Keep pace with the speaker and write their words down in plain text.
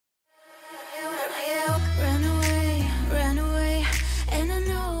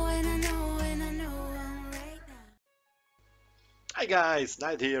guys,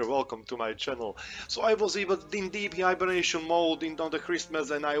 Knight here, welcome to my channel. So I was even in deep hibernation mode on the Christmas,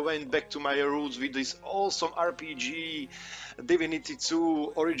 and I went back to my roots with this awesome RPG, Divinity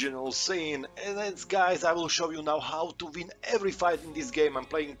 2 original sin. And then, guys, I will show you now how to win every fight in this game. I'm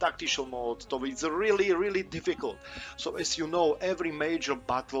playing Tactician mode, so it's really difficult. So as you know, every major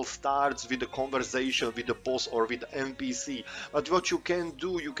battle starts with a conversation with the boss or with the NPC. But what you can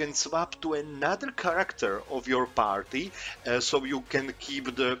do, you can swap to another character of your party, so you can keep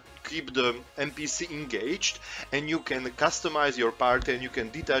the NPC engaged, and you can customize your party, and you can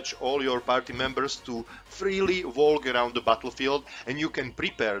detach all your party members to freely walk around the battlefield, and you can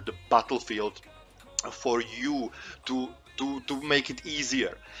prepare the battlefield for you to make it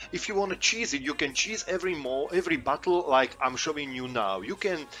easier. If you want to cheese it, you can cheese every battle like I'm showing you now. You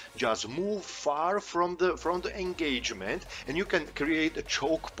can just move far from the engagement, and you can create a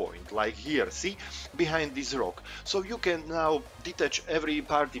choke point like here, see, behind this rock. So you can now detach every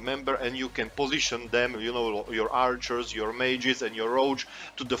party member, and you can position them, you know, your archers, your mages, and your rogues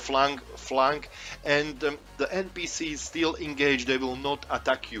to the flank, and the NPC is still engaged. They will not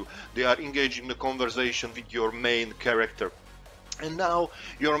attack you. They are engaged in the conversation with your main character. And now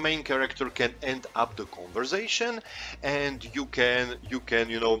your main character can end up the conversation, and you can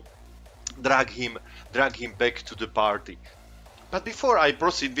you know, drag him back to the party. But before I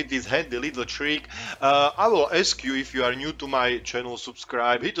proceed with this handy little trick, I will ask you, if you are new to my channel,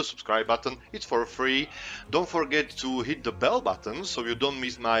 subscribe, hit the subscribe button, it's for free. Don't forget to hit the bell button so you don't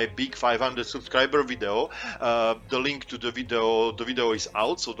miss my big 500 subscriber video. The link to the video is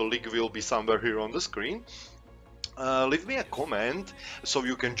out, so the link will be somewhere here on the screen. Leave me a comment so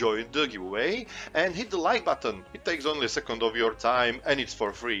you can join the giveaway, and hit the like button. It takes only a second of your time, and it's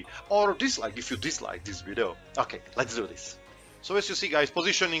for free. Or dislike if you dislike this video. Okay, let's do this. So as you see, guys,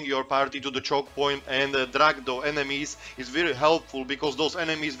 positioning your party to the choke point and drag the enemies is very helpful, because those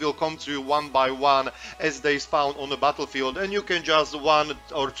enemies will come to you one by one as they spawn on the battlefield, and you can just 1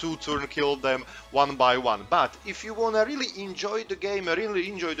 or 2 turn kill them one by one. But if you wanna really enjoy the game, really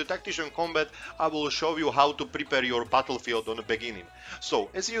enjoy the tactician combat, I will show you how to prepare your battlefield on the beginning. So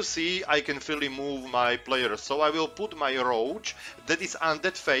as you see, I can freely move my players. So I will put my rogue, that is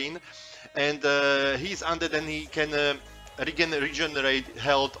undead Fane, and he's undead, and he can regenerate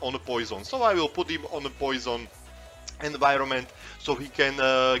health on a poison. So I will put him on a poison environment, so he can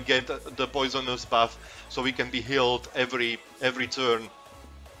get the poisonous buff, so he can be healed every turn.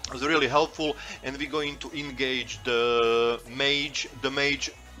 It's really helpful. And we're going to engage the mage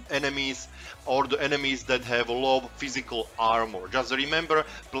enemies, or the enemies that have low physical armor. Just remember,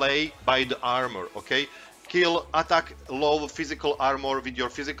 play by the armor, okay? Attack low physical armor with your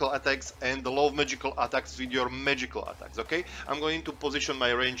physical attacks, and the low magical attacks with your magical attacks, okay? I'm going to position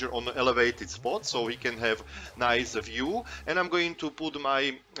my ranger on an elevated spot so he can have nice view, and I'm going to put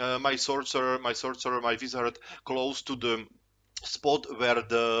my my sorcerer, my wizard close to the spot where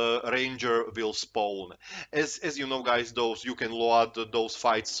the ranger will spawn. As you know, guys, you can load those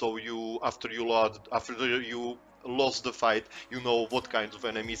fights, so after you lost the fight, you know what kinds of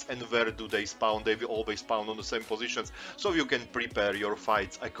enemies and where do they spawn. They will always spawn on the same positions, so you can prepare your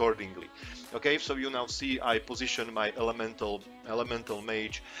fights accordingly. Okay, so you now see I position my elemental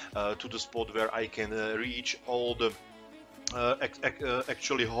mage to the spot where I can reach all the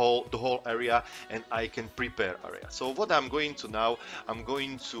actually the whole area, and I can prepare area. So what I'm going to now, I'm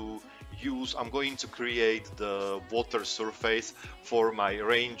going to create the water surface for my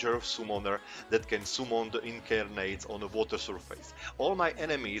ranger summoner that can summon the incarnates on a water surface. All my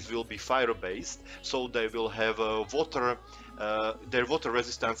enemies will be fire based, so they will have water. Their water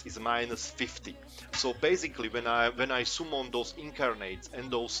resistance is -50. So basically, when I summon those incarnates and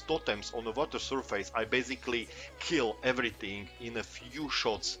those totems on the water surface, I basically kill everything in a few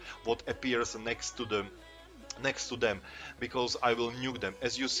shots what appears next to them, because I will nuke them.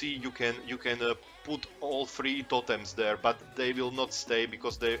 As you see, you can put all 3 totems there, but they will not stay,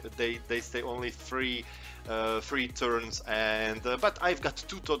 because they stay only 3 turns, and but I've got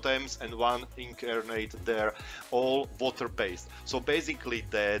 2 totems and 1 incarnate there, all water based. So basically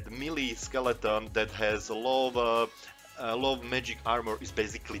that melee skeleton that has low magic armor is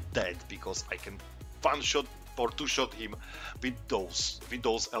basically dead, because I can 1 shot or 2 shot him with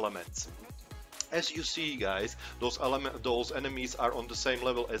those elements. As you see, guys, those enemies are on the same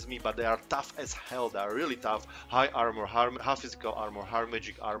level as me, but they are tough as hell. They are really tough. High armor, high physical armor, high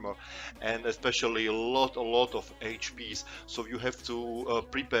magic armor, and especially a lot of HPs. So you have to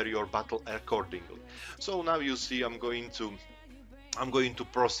prepare your battle accordingly. So now you see I'm going to I'm going to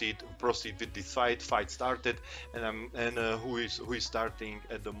proceed with this fight. Fight started, and who is starting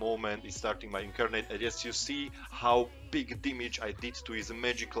at the moment is starting my incarnate. And yes, you see how big damage I did to his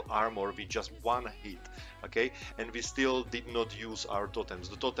magical armor with just one hit. Okay, and we still did not use our totems.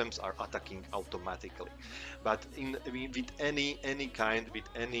 The totems are attacking automatically, but with any kind, with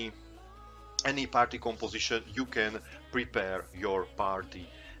any party composition, you can prepare your party.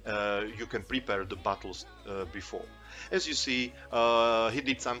 You can prepare the battles before. As you see, he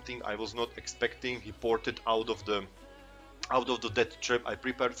did something I was not expecting. He ported out of the death trap I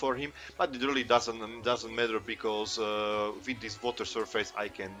prepared for him, but it really doesn't matter because with this water surface I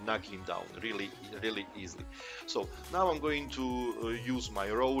can knock him down really easily. So now I'm going to use my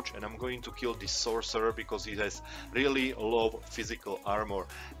roach, and I'm going to kill this sorcerer because he has really low physical armor,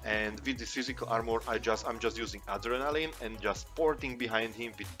 and with this physical armor I'm just using adrenaline and just porting behind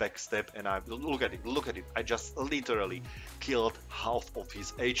him with backstep, and I look at it, I just literally killed half of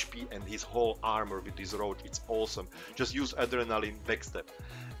his HP and his whole armor with this roach. It's awesome. Just use adrenaline backstep,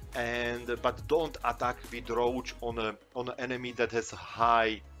 but don't attack with roach on an enemy that has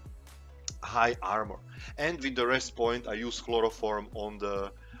high armor. And with the rest point I use chloroform on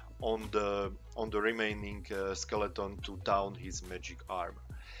the remaining skeleton to down his magic armor.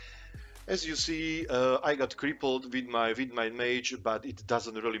 As you see, I got crippled with my mage, but it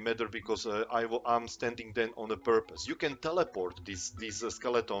doesn't really matter because I'm standing then on a purpose. You can teleport this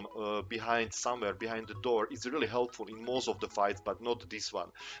skeleton somewhere behind the door. It's really helpful in most of the fights, but not this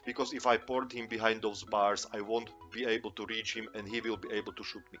one, because if I port him behind those bars, I won't be able to reach him and he will be able to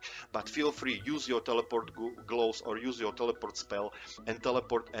shoot me. But feel free, use your teleport gloves or use your teleport spell and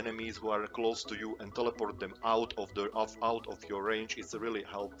teleport enemies who are close to you and teleport them out of your range. It's really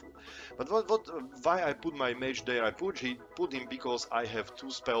helpful. But why I put my mage there? I put him because I have two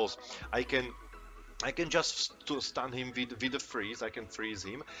spells. I can just stun him with a freeze. I can freeze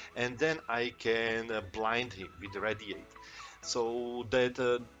him, and then I can blind him with radiate, so that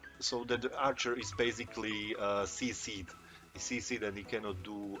the archer is basically CC'd, and he cannot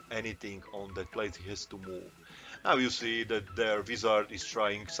do anything on that place. He has to move. Now you see that their wizard is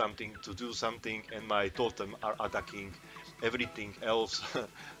trying to do something, and my totem are attacking everything else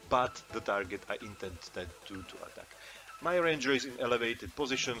but the target I intended to attack. My ranger is in elevated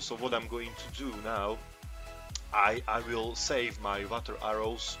position, so what I'm going to do now, I will save my water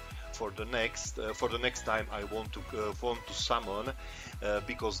arrows for the next time I want to summon,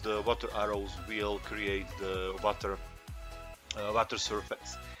 because the water arrows will create the water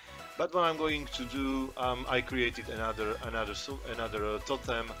surface. But what I'm going to do, I created another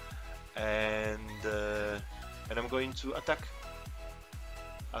totem, and I'm going to attack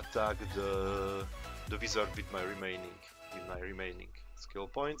the wizard with my remaining skill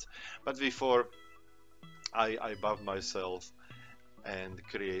points. But before I buff myself and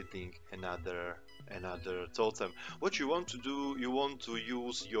creating another totem. What you want to do, you want to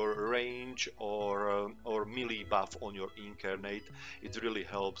use your range or melee buff on your incarnate. It really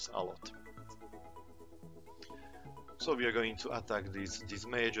helps a lot. So we are going to attack this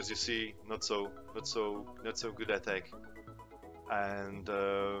mage. As you see, not so good attack, and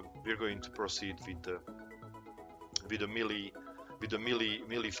we're going to proceed with the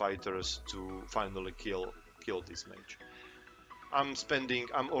melee fighters to finally kill this mage. I'm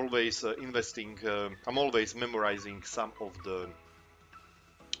always investing. I'm always memorizing some of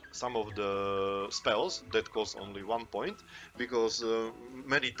the spells that cost only 1 point, because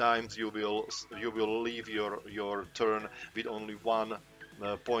many times you will leave your turn with only 1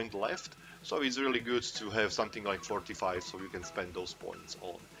 point left. So it's really good to have something like 45, so you can spend those points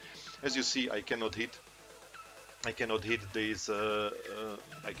on. As you see, I cannot hit this.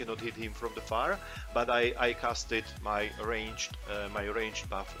 I cannot hit him from the far, but I casted my ranged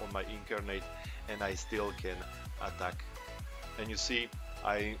buff on my incarnate, and I still can attack. And you see,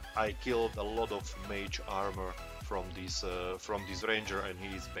 I killed a lot of mage armor from this ranger, and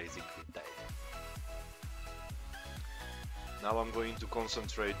he is basically dead. Now I'm going to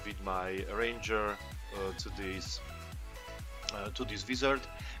concentrate with my ranger to this wizard,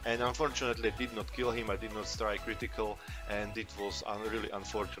 and unfortunately I did not kill him. I did not strike critical, and it was really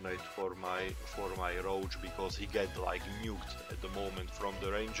unfortunate for my roach, because he get like nuked at the moment from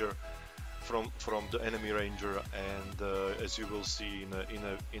the ranger, from the enemy ranger, and as you will see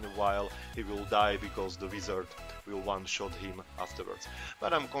in a while, he will die because the wizard will one-shot him afterwards.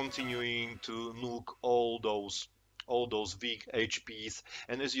 But I'm continuing to nuke all those weak HPs,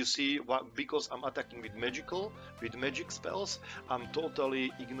 and as you see, because I'm attacking with magic spells, I'm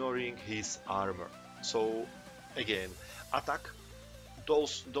totally ignoring his armor. So again, attack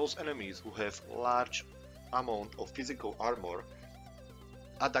those enemies who have large amount of physical armor,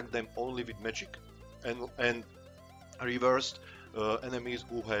 attack them only with magic, and reversed, enemies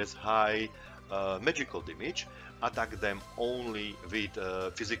who has high magical damage, attack them only with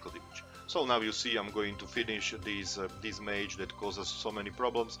physical damage. So now you see I'm going to finish this mage that causes so many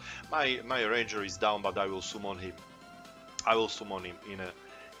problems. My ranger is down, but I will summon him. I will summon him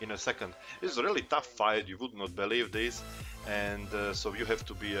in a second. It's a really tough fight, you would not believe this, and so you have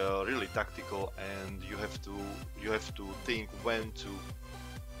to be really tactical, and you have to think when to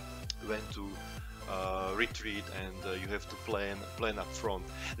retreat, and you have to plan up front.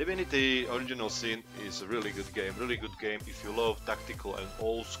 Divinity Original Sin is a really good game if you love tactical and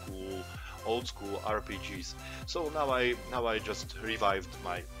old school RPGs. So now I just revived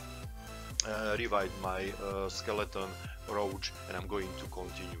my skeleton roach, and I'm going to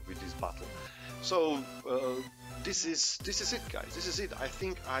continue with this battle. So this is it, guys. This is it. I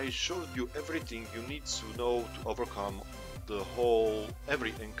think I showed you everything you need to know to overcome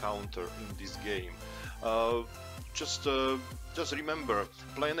every encounter in this game. Just remember,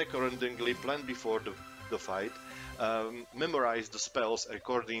 plan accordingly, plan before the fight. Memorize the spells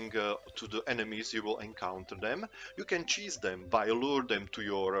according to the enemies you will encounter them. You can cheese them by lure them to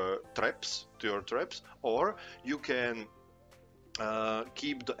your traps, or you can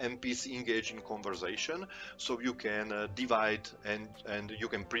keep the NPC engaged in conversation, so you can divide and you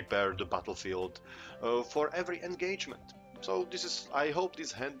can prepare the battlefield for every engagement. So I hope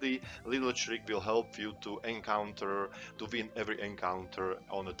this handy little trick will help you to win every encounter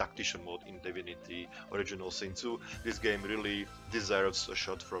on a Tactician mode in Divinity Original Sin 2. This game really deserves a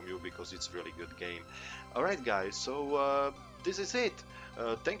shot from you because it's a really good game. Alright guys, so this is it.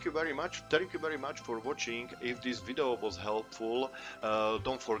 Thank you very much for watching. If this video was helpful,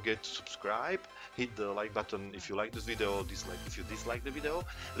 don't forget to subscribe, hit the like button if you like this video, dislike if you dislike the video,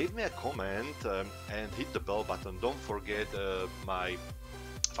 leave me a comment, and hit the bell button. Don't forget my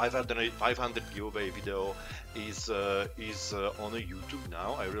 500 giveaway video is on YouTube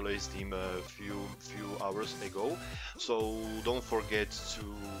now. I released him a few hours ago, so don't forget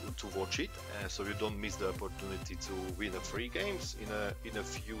to watch it, so you don't miss the opportunity to win a free games in a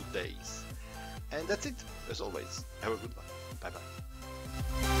few days. And that's it. As always, have a good one. Bye bye.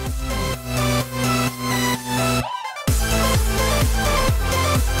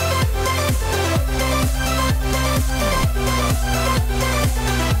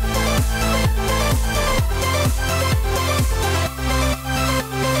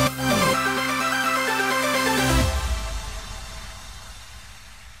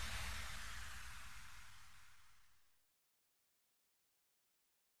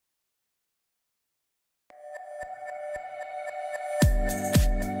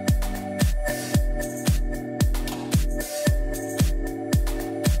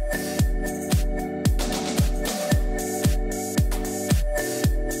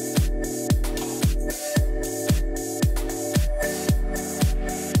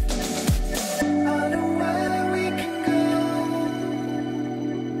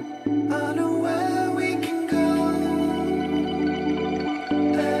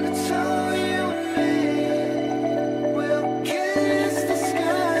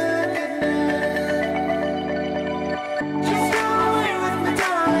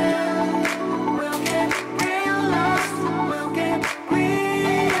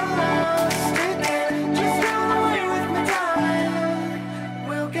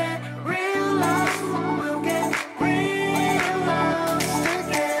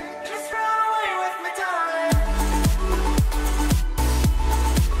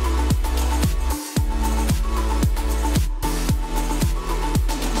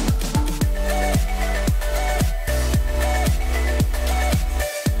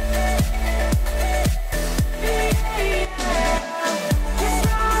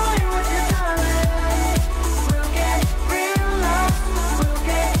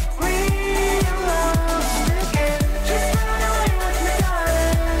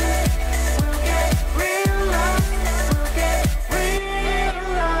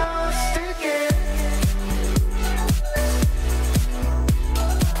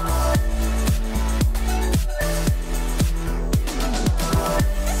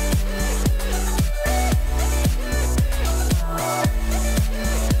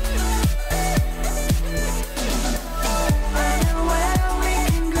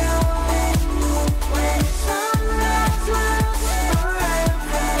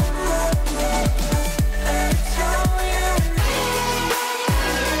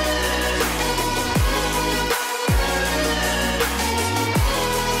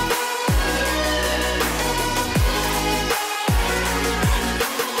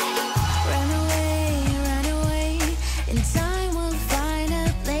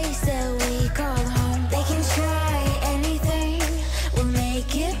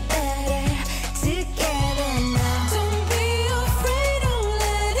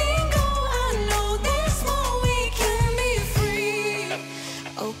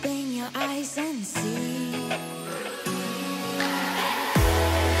 Open your eyes and see.